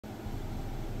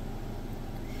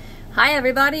Hi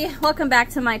everybody, welcome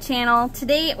back to my channel.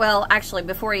 Today, well actually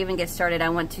before I even get started, I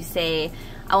want to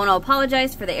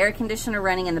apologize for the air conditioner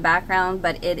running in the background,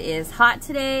 but it is hot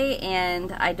today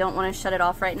and I don't want to shut it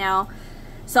off right now.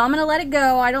 So I'm going to let it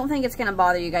go. I don't think it's going to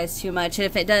bother you guys too much.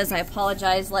 If it does, I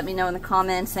apologize. Let me know in the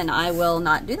comments and I will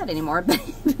not do that anymore.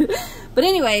 But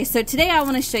anyway, so today I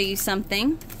want to show you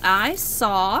something I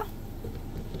saw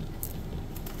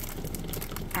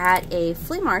at a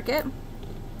flea market.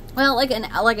 Well, like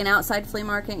an outside flea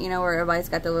market, you know, where everybody's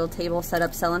got their little table set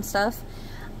up selling stuff.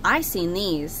 I seen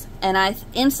these, and I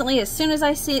instantly, as soon as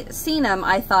I seen them,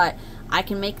 I thought, I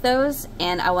can make those,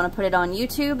 and I want to put it on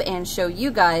YouTube and show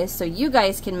you guys, so you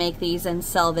guys can make these and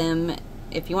sell them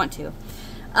if you want to.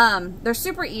 They're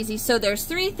super easy, so there's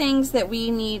 3 things that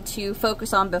we need to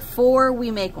focus on before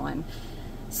we make one.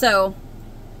 So,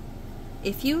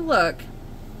 if you look,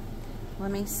 let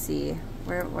me see,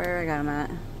 where I got them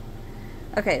at.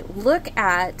 Okay, look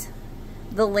at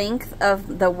the length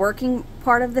of the working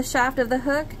part of the shaft of the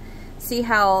hook. See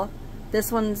how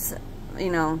this one's,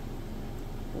 you know,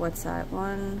 what's that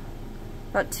one?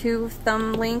 About 2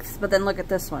 thumb lengths, but then look at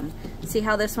this one. See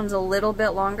how this one's a little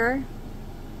bit longer?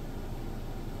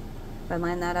 If I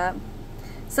line that up.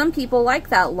 Some people like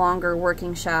that longer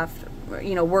working shaft,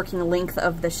 you know, working length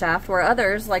of the shaft, where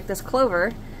others, like this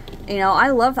clover, you know,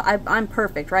 I'm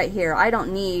perfect right here. I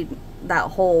don't need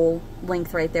that whole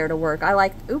length right there to work. I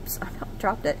like, oops, I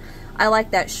dropped it. I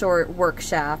like that short work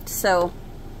shaft. So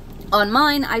on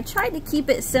mine, I tried to keep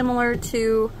it similar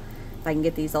to, if I can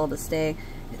get these all to stay,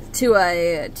 to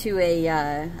a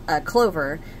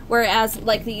clover. Whereas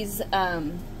like these,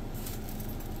 let's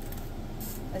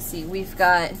see, we've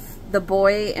got the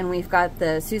boy and we've got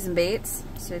the Susan Bates.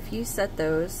 So if you set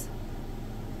those,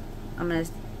 I'm gonna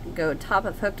go top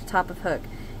of hook to top of hook.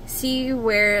 See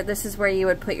where this is where you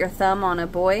would put your thumb on a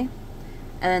boy,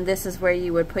 and this is where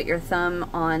you would put your thumb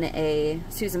on a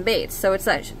Susan Bates. So it's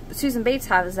that Susan Bates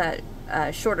has that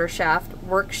shorter shaft,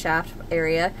 work shaft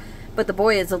area, but the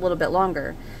boy is a little bit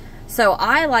longer. So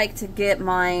I like to get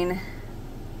mine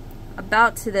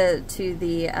about to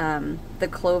the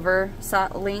clover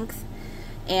length,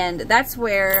 and that's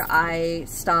where I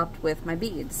stopped with my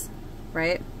beads,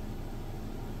 right?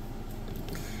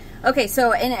 Okay,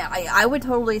 so, and I would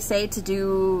totally say to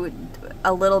do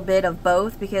a little bit of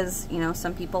both because, you know,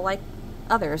 some people like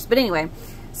others. But anyway,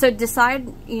 so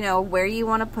decide, you know, where you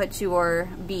want to put your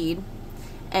bead.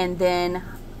 And then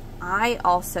I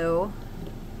also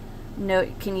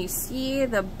note, can you see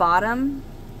the bottom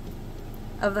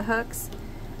of the hooks?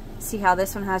 See how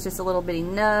this one has just a little bitty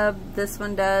nub, this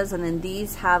one does, and then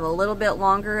these have a little bit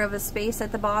longer of a space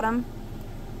at the bottom.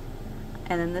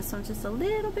 And then this one's just a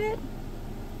little bit.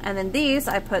 And then these,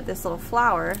 I put this little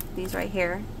flower, these right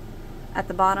here, at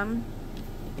the bottom.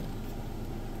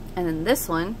 And then this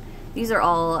one, these are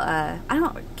all, I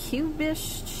don't know,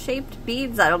 cubish shaped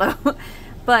beads, I don't know.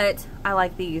 But I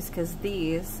like these because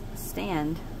these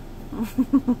stand.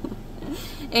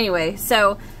 Anyway,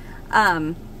 so,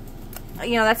 you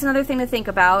know, that's another thing to think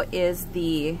about is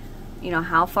the, you know,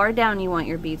 how far down you want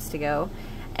your beads to go.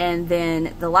 And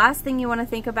then the last thing you want to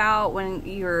think about when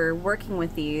you're working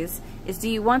with these is, do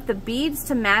you want the beads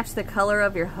to match the color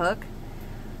of your hook?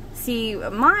 See,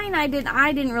 mine, I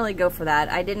didn't really go for that.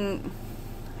 I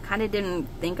kind of didn't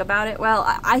think about it. Well,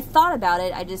 I thought about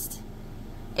it.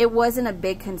 It wasn't a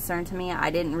big concern to me. I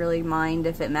didn't really mind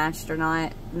if it matched or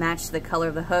not, matched the color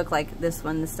of the hook. Like this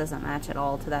one, this doesn't match at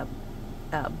all to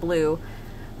that blue.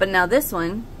 But now this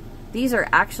one, these are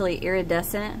actually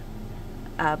iridescent.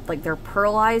 Like they're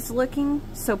pearlized looking,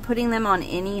 so putting them on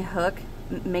any hook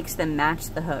makes them match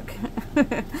the hook.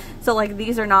 So like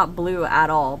these are not blue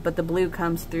at all, but the blue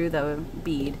comes through the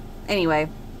bead. Anyway,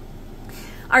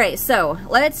 alright, so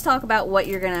let's talk about what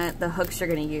the hooks you're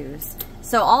gonna use.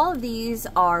 So all of these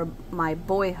are my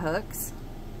boy hooks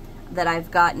that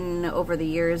I've gotten over the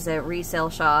years at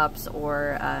resale shops,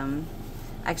 or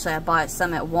actually I bought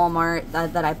some at Walmart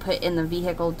that I put in the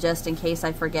vehicle just in case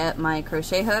I forget my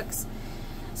crochet hooks.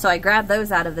 So I grabbed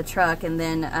those out of the truck, and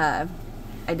then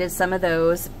I did some of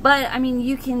those. But I mean,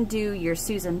 you can do your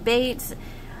Susan Bates.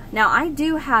 Now I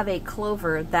do have a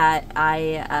clover that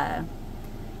I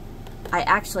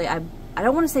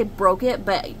don't want to say broke it,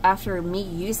 but after me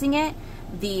using it,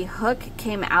 the hook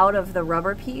came out of the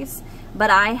rubber piece. But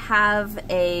I have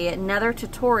another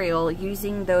tutorial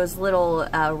using those little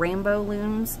Rainbow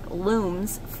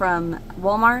Looms from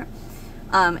Walmart.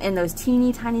 And those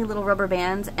teeny tiny little rubber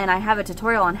bands, and I have a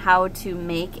tutorial on how to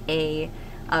make a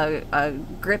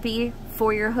grippy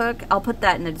for your hook. I'll put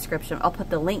that in the description. I'll put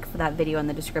the link for that video in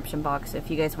the description box if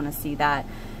you guys want to see that.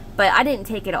 But I didn't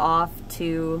take it off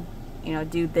to, you know,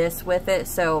 do this with it,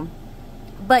 so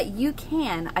But you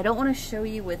can. I don't want to show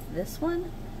you with this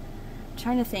one. I'm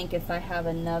trying to think if I have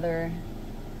another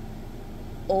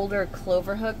older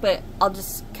clover hook, but I'll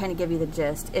just kind of give you the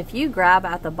gist. If you grab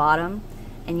at the bottom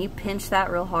and you pinch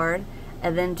that real hard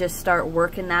and then just start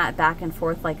working that back and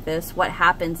forth like this, what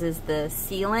happens is the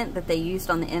sealant that they used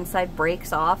on the inside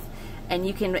breaks off, and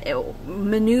you can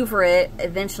maneuver it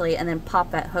eventually and then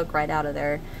pop that hook right out of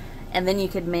there. And then you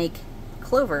could make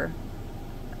clover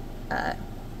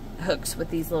hooks with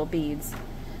these little beads.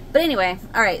 But anyway,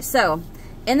 alright, so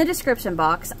in the description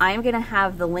box, I'm going to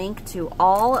have the link to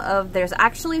all of, there's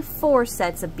actually 4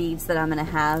 sets of beads that I'm going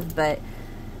to have, but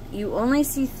you only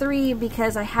see 3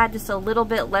 because I had just a little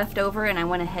bit left over and I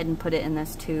went ahead and put it in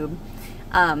this tube.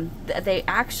 They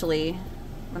actually,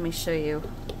 let me show you.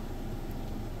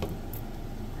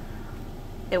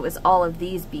 It was all of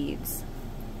these beads,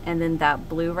 and then that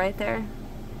blue right there,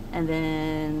 and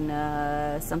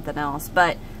then something else,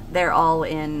 but they're all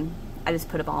in, I just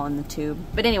put them all in the tube.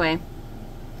 But anyway,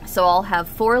 so I'll have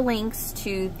 4 links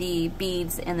to the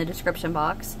beads in the description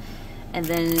box, and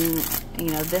then,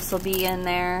 you know, this will be in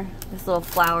there, this little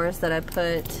flowers that I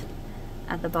put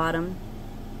at the bottom,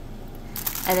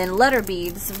 and then letter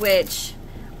beads, which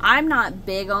I'm not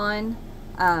big on.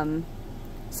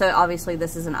 So obviously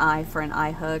this is an eye for an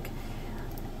eye hook.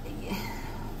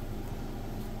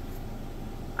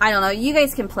 I don't know, you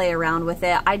guys can play around with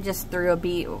it. I just threw a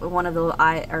bead, one of the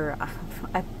I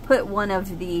put one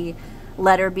of the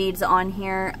letter beads on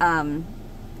here.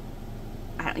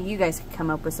 You guys could come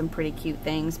up with some pretty cute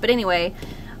things. But anyway,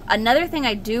 another thing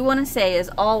I do want to say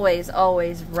is always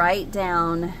write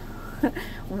down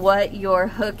what your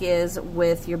hook is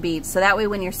with your beads. So that way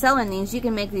when you're selling these, you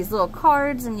can make these little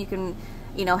cards and you can,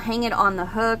 you know, hang it on the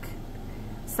hook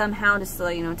somehow, just so,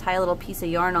 you know, tie a little piece of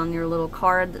yarn on your little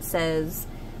card that says,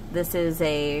 this is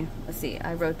a, let's see,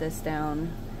 I wrote this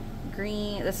down,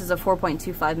 green, this is a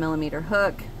 4.25 millimeter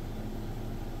hook.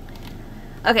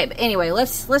 Okay, but anyway,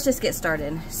 let's just get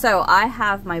started. So I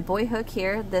have my boy hook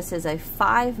here. This is a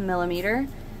 5 millimeter.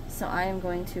 So I am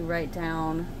going to write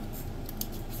down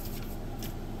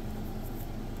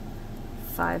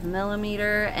 5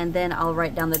 millimeter, and then I'll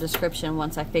write down the description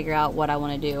once I figure out what I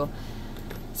want to do.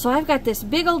 So I've got this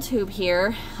big old tube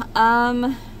here.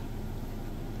 I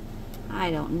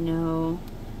don't know.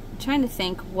 I'm trying to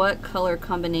think what color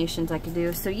combinations I could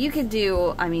do. So you could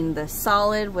do, I mean, the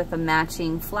solid with a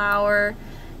matching flower.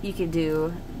 You could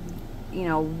do, you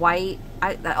know, white.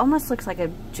 That almost looks like a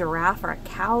giraffe or a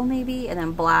cow maybe, and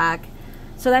then black.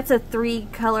 So that's a 3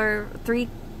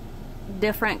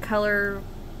 different color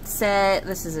set.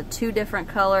 This is a 2 different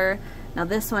color. Now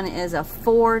this one is a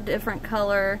 4 different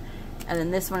color, and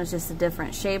then this one is just a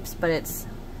different shapes, but it's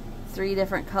 3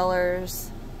 different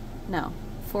colors. No,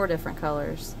 4 different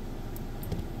colors.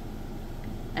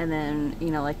 And then, you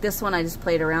know, like this one I just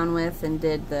played around with and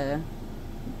did the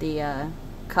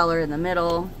color in the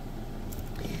middle.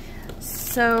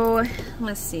 So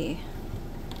let's see,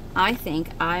 I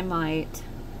think I might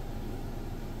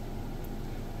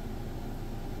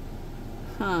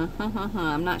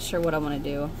I'm not sure what I want to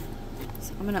do.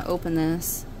 So I'm gonna open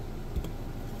this.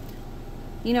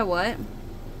 You know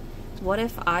what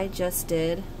if I just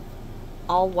did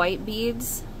all white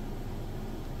beads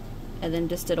and then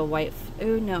just did a white,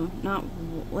 oh no, not,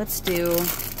 let's do,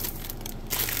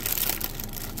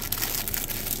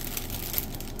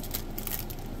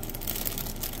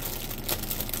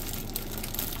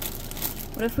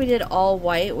 what if we did all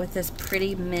white with this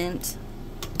pretty mint,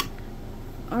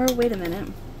 or wait a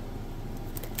minute,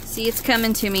 see, it's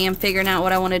coming to me, I'm figuring out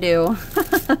what I want to do.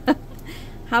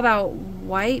 How about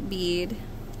white bead,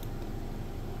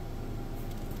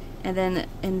 and then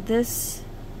in this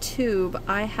tube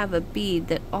I have a bead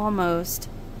that almost,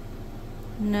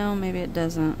 no, maybe it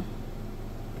doesn't.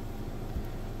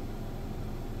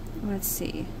 Let's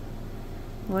see,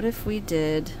 what if we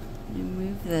did, let me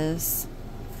move this.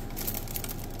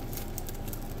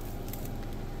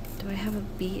 Do I have a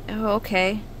bead? Oh,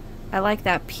 okay. I like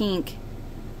that pink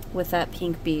with that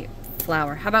pink bead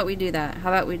flower. How about we do that? How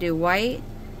about we do white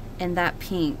and that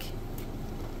pink?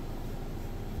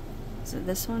 Is it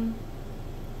this one?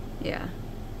 Yeah.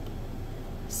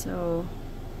 So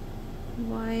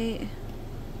white.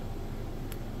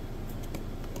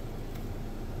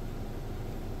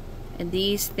 And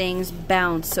these things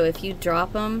bounce, so if you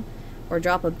drop them or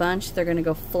drop a bunch, they're gonna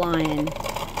go flying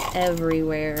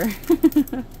everywhere.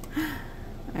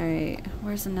 Alright,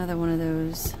 where's another one of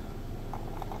those?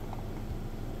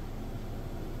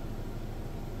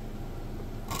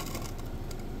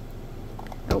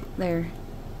 Oh, there.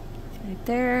 Right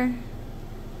there.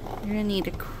 You're gonna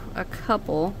need a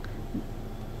couple.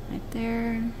 Right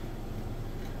there.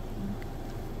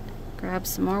 Grab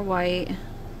some more white.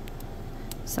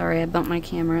 Sorry, I bumped my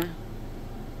camera.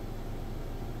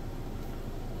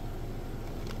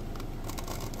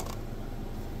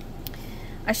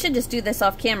 I should just do this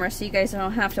off camera so you guys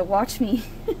don't have to watch me.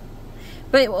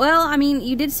 But, well, I mean,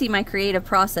 you did see my creative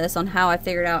process on how I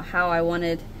figured out how I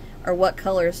wanted, or what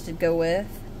colors to go with.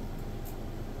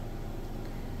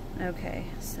 Okay,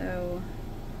 so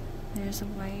there's a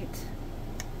white.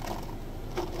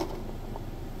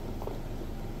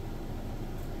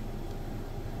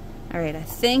 Alright, I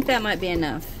think that might be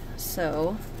enough.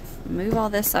 So, move all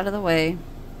this out of the way.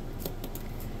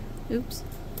 Oops.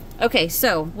 Okay,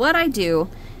 so what I do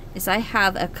is I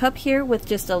have a cup here with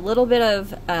just a little bit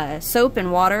of soap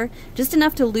and water, just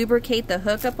enough to lubricate the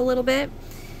hook up a little bit.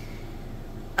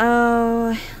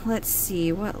 Oh, let's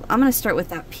see. What I'm going to start with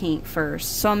that pink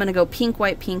first. So I'm going to go pink,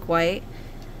 white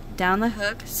down the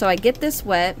hook. So I get this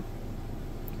wet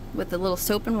with a little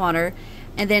soap and water.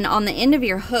 And then on the end of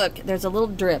your hook, there's a little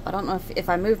drip. I don't know if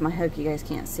I move my hook, you guys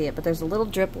can't see it, but there's a little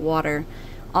drip of water.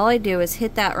 All I do is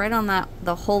hit that right on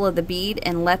the hole of the bead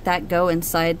and let that go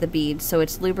inside the bead so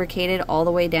it's lubricated all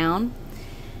the way down.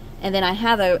 And then I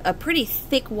have a pretty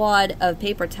thick wad of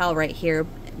paper towel right here.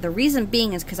 The reason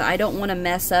being is because I don't want to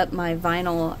mess up my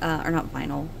vinyl, or not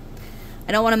vinyl.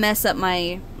 I don't want to mess up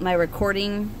my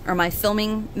recording or my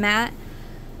filming mat.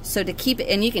 So to keep it,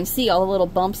 and you can see all the little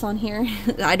bumps on here.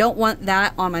 I don't want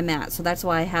that on my mat, so that's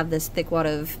why I have this thick wad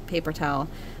of paper towel.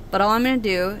 But all I'm going to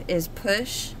do is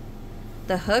push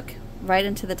the hook right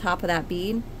into the top of that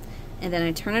bead, and then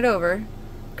I turn it over,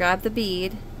 grab the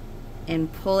bead,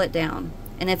 and pull it down.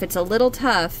 And if it's a little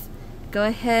tough, go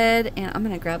ahead and I'm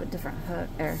going to grab a different hook.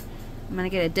 I'm going to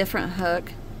get a different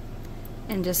hook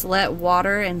and just let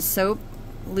water and soap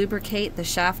lubricate the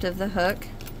shaft of the hook.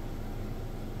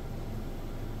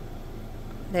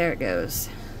 There it goes.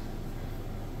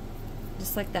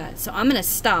 Just like that. So I'm going to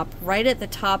stop right at the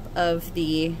top of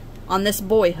on this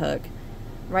boy hook,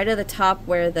 right at the top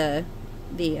where the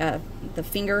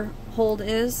finger hold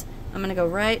is. I'm going to go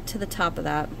right to the top of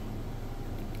that.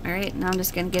 Alright, now I'm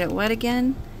just going to get it wet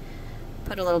again.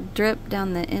 Put a little drip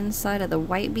down the inside of the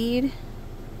white bead.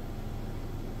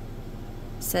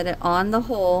 Set it on the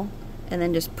hole and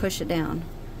then just push it down.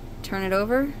 Turn it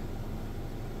over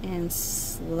and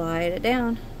slide it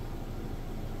down.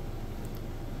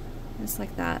 Just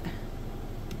like that.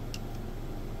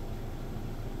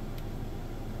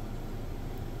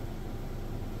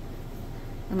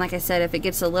 And like I said, if it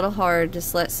gets a little hard,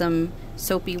 just let some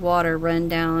soapy water run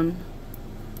down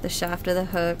the shaft of the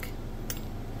hook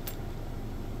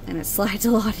and it slides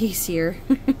a lot easier.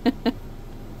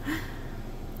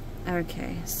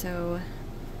 Okay, so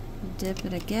dip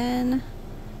it again,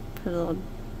 put a little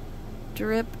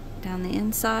drip down the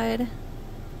inside,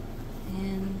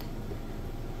 and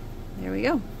there we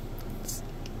go.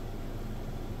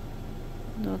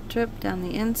 A little drip down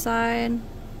the inside.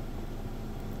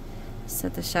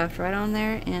 Set the shaft right on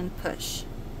there and push.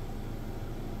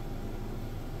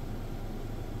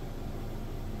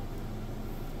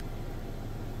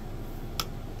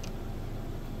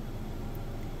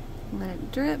 Let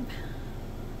it drip.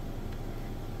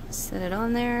 Set it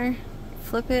on there,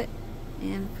 flip it,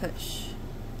 and push.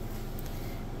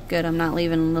 Good, I'm not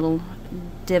leaving little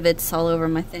divots all over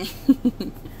my thing.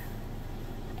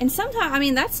 And sometimes, I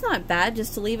mean, that's not bad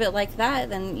just to leave it like that.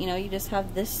 Then, you know, you just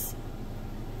have this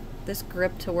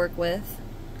grip to work with.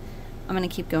 I'm gonna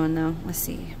keep going though. Let's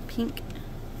see, pink.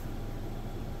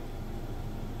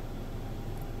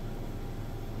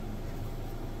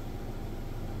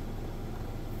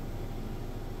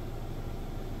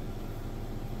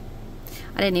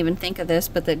 I didn't even think of this,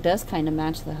 but that does kind of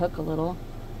match the hook a little.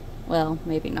 Well,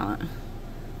 maybe not.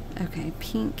 Okay,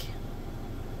 pink.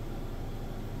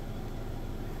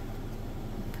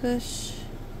 Push.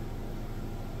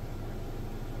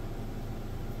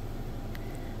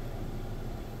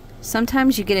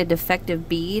 Sometimes you get a defective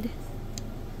bead.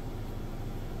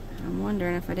 I'm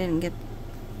wondering if I didn't get...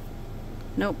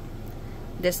 Nope.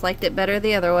 Just liked it better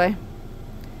the other way.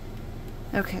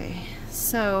 Okay,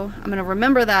 so I'm going to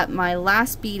remember that my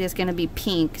last bead is going to be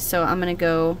pink, so I'm going to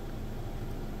go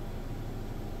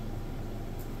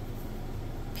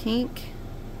pink,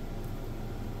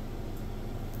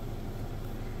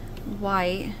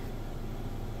 white,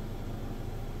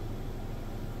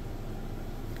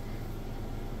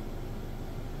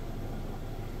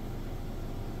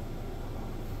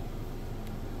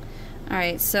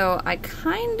 alright, so I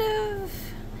kind of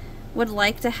would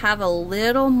like to have a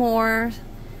little more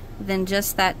than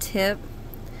just that tip.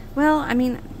 Well, I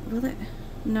mean, will it?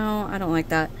 No, I don't like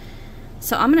that.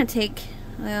 So I'm going to take,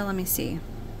 well, let me see.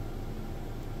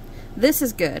 This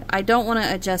is good. I don't want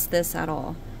to adjust this at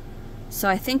all. So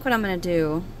I think what I'm going to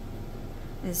do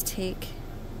is take,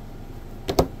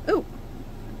 oh,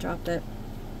 dropped it.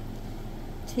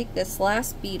 Take this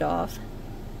last bead off.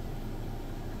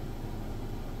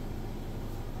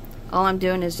 All I'm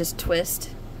doing is just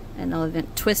twist, and they'll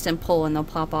twist and pull and they'll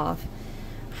pop off.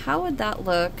 How would that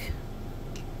look?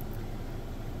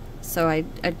 So I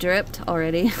dripped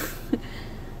already.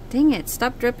 Dang it,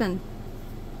 stop dripping.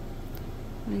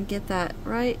 I'm gonna get that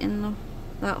right in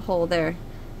that hole there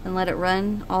and let it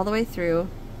run all the way through.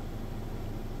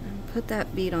 And put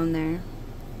that bead on there,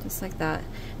 just like that.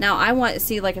 Now I want to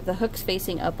see, like, if the hook's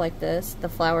facing up like this, the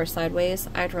flower sideways,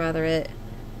 I'd rather it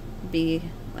be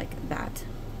like that.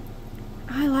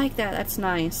 I like that, that's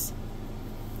nice.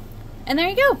 And there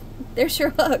you go, there's your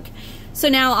hook. So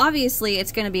now obviously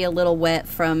it's going to be a little wet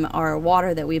from our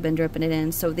water that we've been dripping it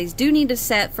in, so these do need to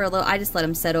set for a little. I just let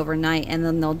them set overnight and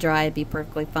then they'll dry and be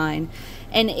perfectly fine.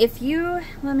 And if you,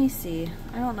 let me see,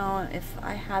 I don't know if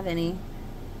I have any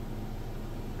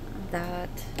that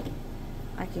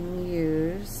I can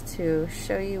use to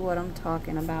show you what I'm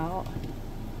talking about.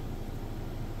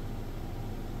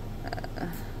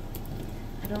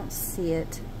 I don't see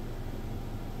it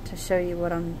to show you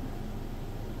what I'm,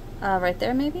 right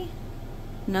there maybe?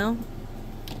 No?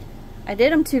 I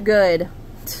did them too good.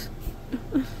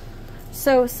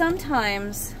 So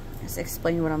sometimes, let's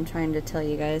explain what I'm trying to tell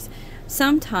you guys.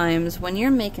 Sometimes when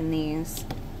you're making these,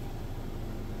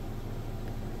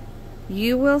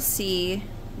 you will see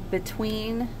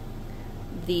between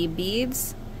the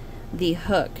beads, the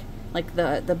hook, like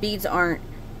the beads aren't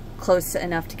close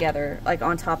enough together, like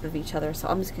on top of each other. So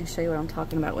I'm just going to show you what I'm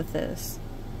talking about with this.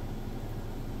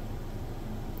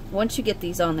 Once you get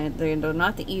these on there, they're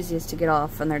not the easiest to get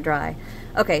off when they're dry.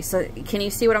 Okay, so can you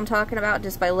see what I'm talking about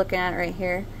just by looking at it right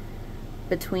here?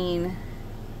 Between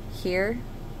here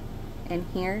and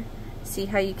here. See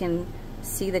how you can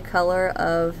see the color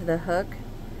of the hook?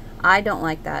 I don't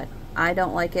like that. I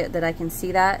don't like it that I can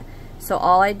see that. So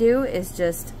all I do is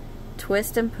just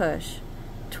twist and push.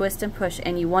 Twist and push.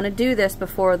 And you want to do this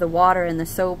before the water and the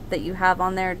soap that you have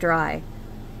on there dry.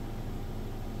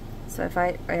 So if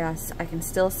yes, I can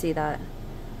still see that.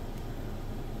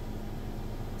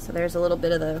 So there's a little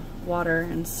bit of the water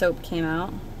and soap came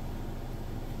out.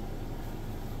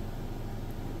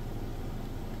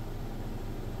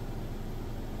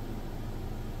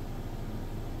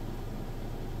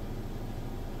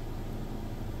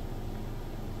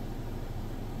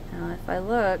 Now if I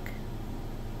look,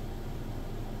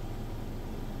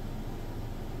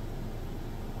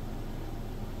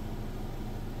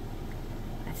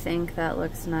 I think that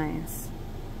looks nice.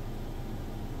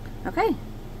 Okay,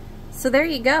 so there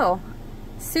you go.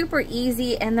 Super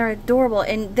easy, and they're adorable,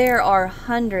 and there are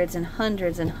hundreds and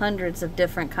hundreds and hundreds of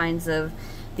different kinds of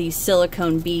these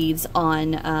silicone beads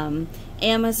on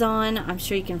Amazon. I'm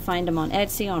sure you can find them on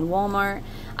Etsy, on Walmart.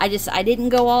 I didn't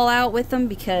go all out with them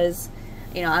because,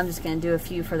 you know, I'm just gonna do a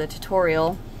few for the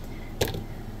tutorial.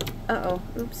 Uh-oh,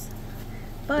 oops.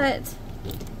 But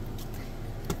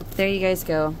there you guys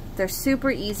go. They're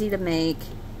super easy to make,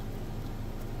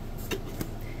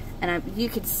 and you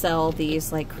could sell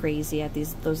these like crazy at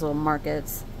those little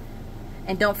markets.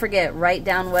 And don't forget, write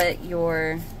down what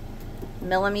your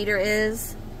millimeter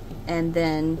is, and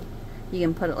then you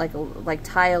can put it like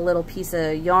tie a little piece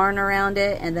of yarn around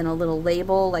it, and then a little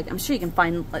label. Like, I'm sure you can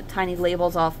find like tiny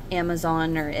labels off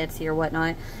Amazon or Etsy or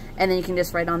whatnot, and then you can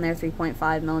just write on there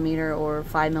 3.5 millimeter or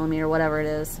 5 millimeter, whatever it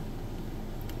is.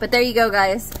 But there you go,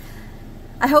 guys.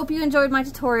 I hope you enjoyed my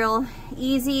tutorial.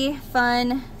 Easy,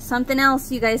 fun, something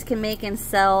else you guys can make and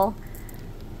sell.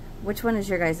 Which one is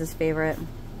your guys' favorite?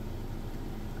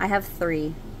 I have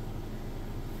 3.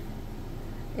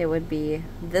 It would be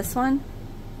this one,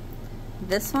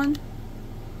 that one,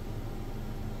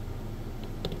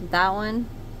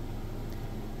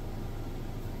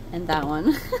 and that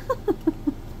one.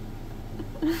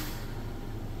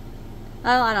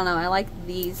 Oh, I don't know. I like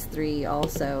these 3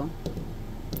 also.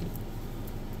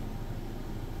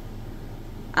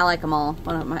 I like them all.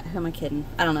 Who am I kidding?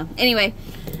 I don't know. Anyway,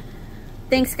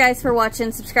 thanks guys for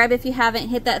watching. Subscribe if you haven't.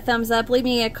 Hit that thumbs up. Leave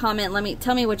me a comment.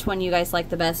 Tell me which one you guys like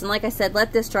the best. And like I said,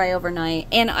 let this dry overnight.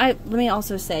 And let me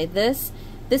also say this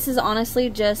is honestly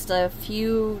just a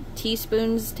few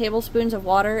tablespoons of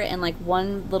water and like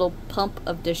 1 little pump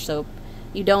of dish soap.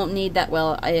 You don't need that.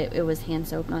 Well, it was hand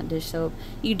soap, not dish soap.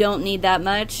 You don't need that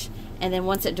much. And then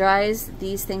once it dries,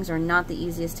 these things are not the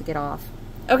easiest to get off.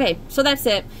 Okay, so that's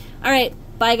it. All right,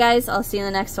 bye guys. I'll see you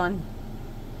in the next one.